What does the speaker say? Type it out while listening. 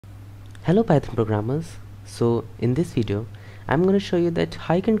Hello Python programmers. So in this video I'm going to show you that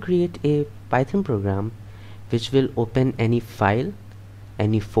how you can create a Python program which will open any file,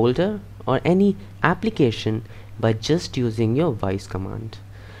 any folder or any application by just using your voice command.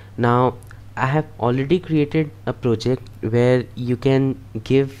 Now I have already created a project where you can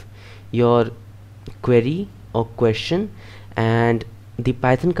give your query or question, and the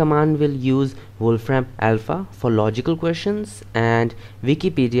Python command will use Wolfram Alpha for logical questions and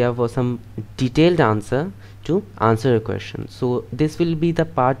Wikipedia for some detailed answer to answer a question. So this will be the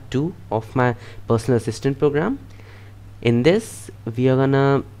part 2 of my personal assistant program. In this we are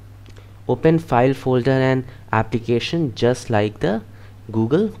gonna open file, folder and application just like the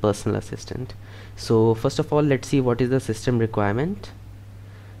Google personal assistant. So first of all, let's see what is the system requirement.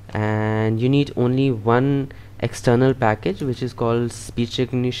 And you need only one external package which is called speech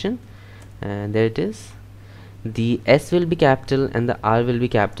recognition, and there it is. The S will be capital and the R will be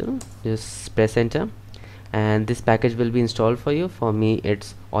capital. Just press enter and this package will be installed for you. For me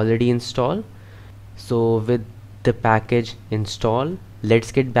it's already installed. So with the package installed,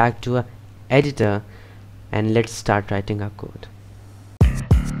 let's get back to our editor and let's start writing our code.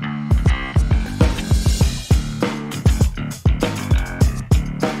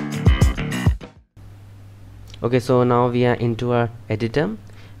 Okay, so now we are into our editor.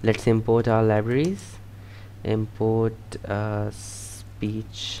 Let's import our libraries. Import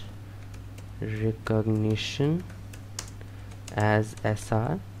speech recognition as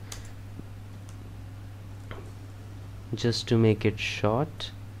SR, just to make it short,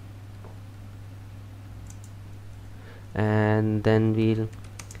 and then we'll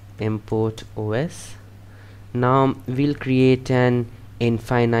import OS. Now we'll create an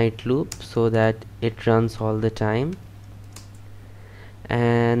infinite loop so that it runs all the time,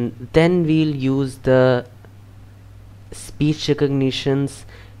 and then we'll use the speech recognition's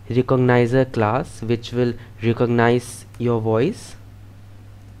recognizer class which will recognize your voice.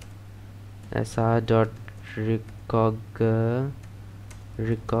 Recognizer,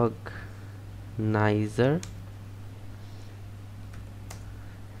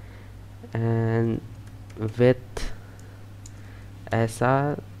 and with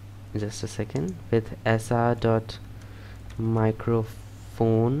sr, just a second, with sr dot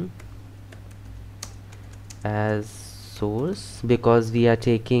microphone as source, because we are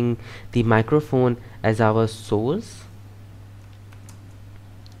taking the microphone as our source.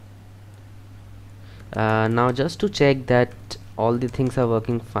 Now just to check that all the things are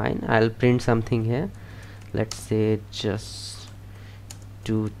working fine, I'll print something here. Let's say just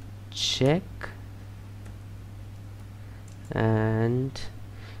to check, and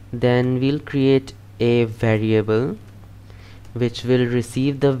then we'll create a variable which will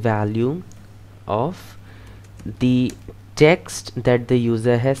receive the value of the text that the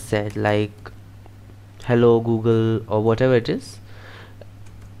user has said, like hello Google or whatever it is.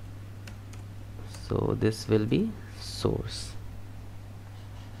 So this will be source.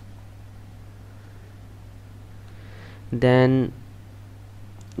 Then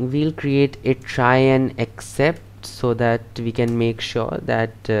we'll create a try and except so that we can make sure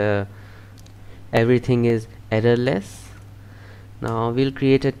that everything is errorless. Now we'll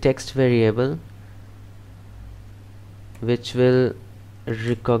create a text variable which will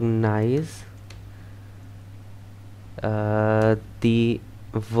recognize the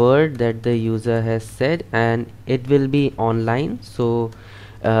word that the user has said, and it will be online. So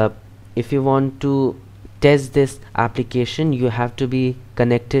if you want to test this application, you have to be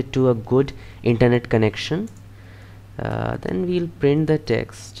connected to a good internet connection. Then we'll print the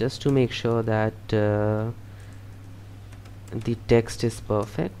text just to make sure that the text is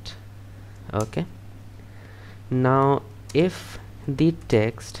perfect. Okay, now if the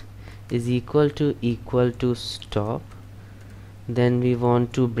text is equal to stop, then we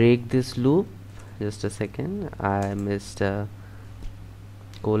want to break this loop. Just a second, I missed a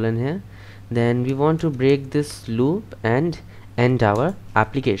colon here. Then we want to break this loop and end our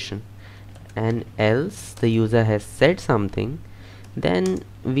application, and else the user has said something, then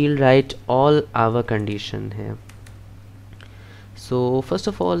we'll write all our condition here. So first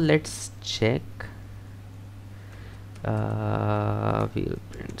of all, let's check. We'll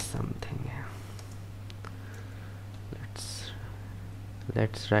print something here.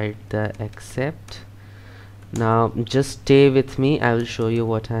 Let's write the except. Now just stay with me, I will show you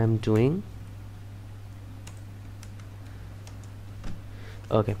what I am doing.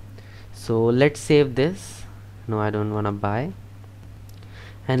 Okay, so let's save this. No, I don't want to buy,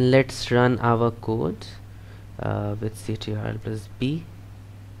 and let's run our code with ctrl plus b.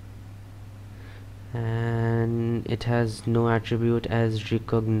 and it has no attribute as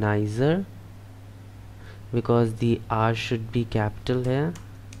recognizer because the R should be capital here.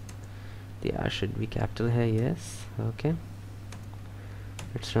 The R should be capital here, yes. Okay,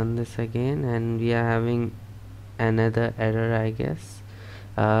 let's run this again, and we are having another error, I guess.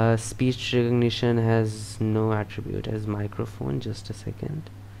 Speech recognition has no attribute as microphone. Just a second.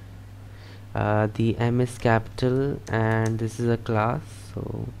 The M is capital and this is a class,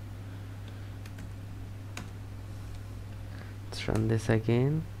 so let's run this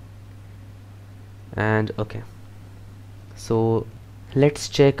again. And okay, so let's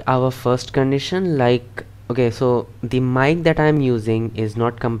check our first condition. Like, okay, so the mic that I'm using is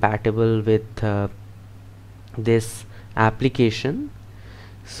not compatible with this application,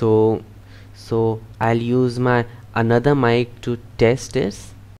 so I'll use my another mic to test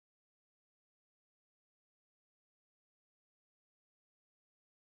this.